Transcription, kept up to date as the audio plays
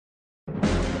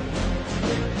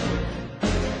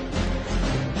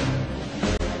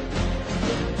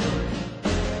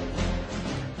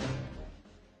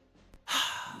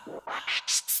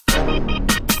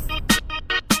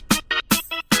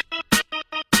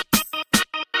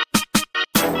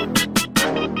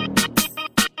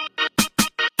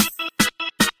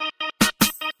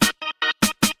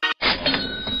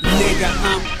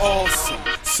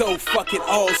fucking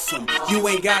awesome. You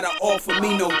ain't gotta offer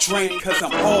me no drink cause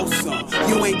I'm awesome.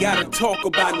 You ain't gotta talk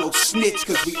about no snitch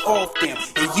cause we off them.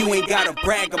 And you ain't gotta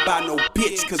brag about no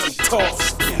bitch cause we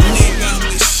toss them. Nigga, I'm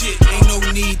the shit, ain't no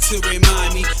need to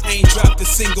remind me. I ain't dropped a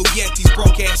single yet, these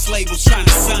broke ass labels trying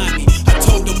to sign me. I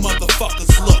told the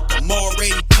motherfuckers, look, I'm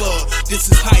already plugged. This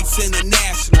is Heist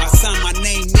International, I signed my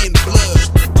name in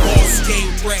blood. Boss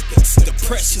Game Records, the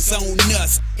pressure's on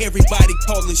us. Everybody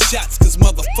calling shots cause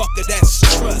motherfucker, that's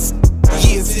trust.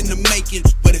 Years in the making,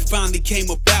 but it finally came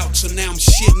about. So now I'm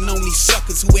shitting on these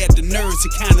suckers who had the nerves to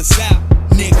count us out.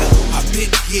 Nigga, I've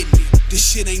been getting it. This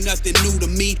shit ain't nothing new to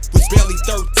me. Was barely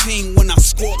 13 when I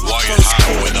scored my first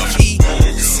quarter key.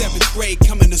 7th grade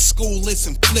coming to school,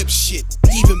 listen, flip shit.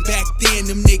 Even back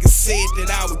then, them niggas said that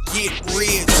I would get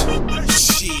rich.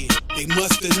 Shit, they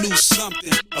musta knew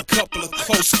something. A couple of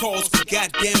close calls, but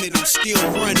goddamn it, I'm still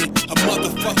running. A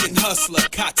motherfucking hustler,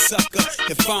 cocksucker.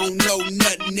 If I don't know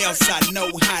nothing else, I know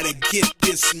how to get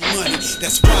this money.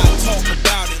 That's why I talk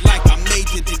about it like I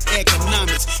majored in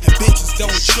economics. And bitches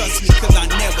don't trust me cause I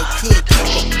never could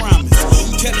keep a promise.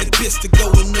 Tell that bitch to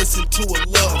go and listen to a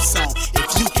love song.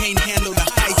 If you can't handle the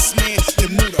heist, man,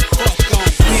 then move the fuck on.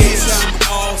 Bitch, I'm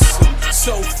awesome,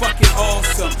 so fucking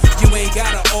awesome. You ain't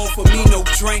gotta offer me no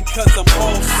drink cause I'm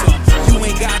awesome. You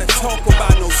ain't gotta talk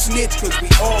about no snitch cause we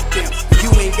off them. You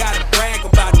ain't gotta brag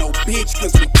about no bitch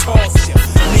cause we toss them.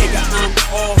 Nigga, I'm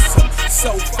awesome,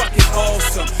 so fucking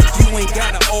awesome. You ain't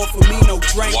gotta offer me no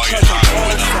drink cause I'm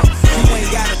awesome. You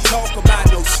ain't gotta talk about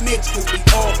no snitch cause we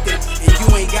off them. And you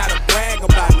ain't gotta brag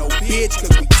about no bitch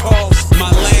cause we toss them.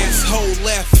 My last hoe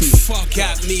left me.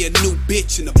 Got me a new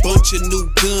bitch and a bunch of new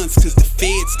guns cause the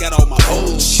feds got all my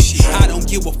old shit. I don't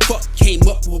give a fuck, came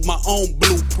up with my own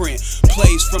blueprint.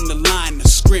 Plays from the line of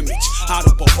scrimmage, out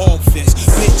of an offense.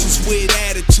 Bitches with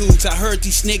attitudes, I heard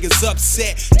these niggas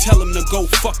upset. Tell them to go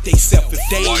fuck theyself if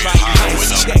they ain't writing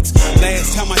heist checks.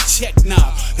 Last time I checked,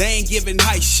 nah, they ain't giving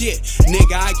heist shit.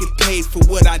 Nigga, I get paid for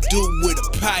what I do with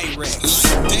a pirate.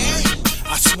 Damn.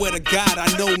 I swear to God, I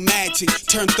know magic.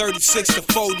 Turn 36 to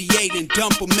 48 and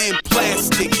dump them in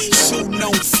plastic. Shooting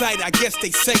on sight, I guess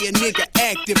they say a nigga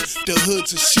active. The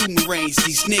hood's a shooting range,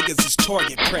 these niggas is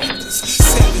target practice.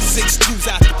 7.62's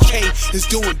out the K is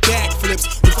doing backflips.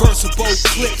 Reversible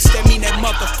clips, that mean that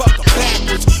motherfucker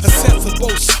backwards. A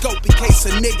sensible scope in case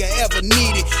a nigga ever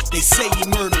need it. They say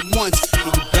you murdered once,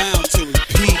 and you bound to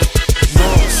repeat it.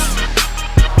 Moss,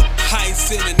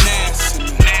 Heist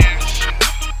International.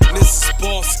 This is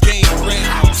Boss Game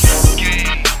Records.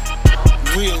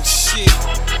 Real shit.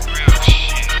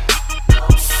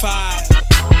 5.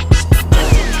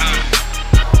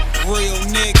 Real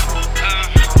nigga.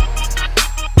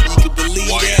 You can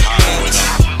believe that much.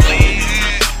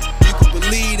 You can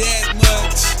believe that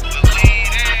much.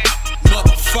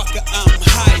 Motherfucker, I'm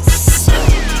Heist.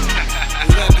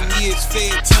 11 years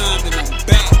fair time and I'm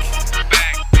back.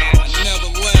 I never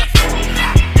left.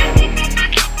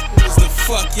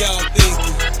 Fuck y'all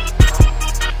thinking?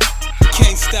 You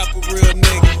can't stop a real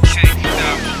nigga.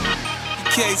 You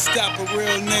can't stop a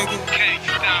real nigga.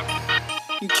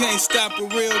 You can't stop a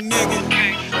real nigga.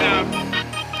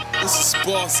 This is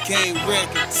Boss Game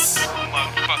Records.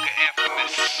 Motherfucker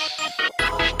infamous.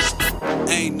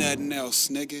 Ain't nothing else,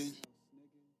 nigga.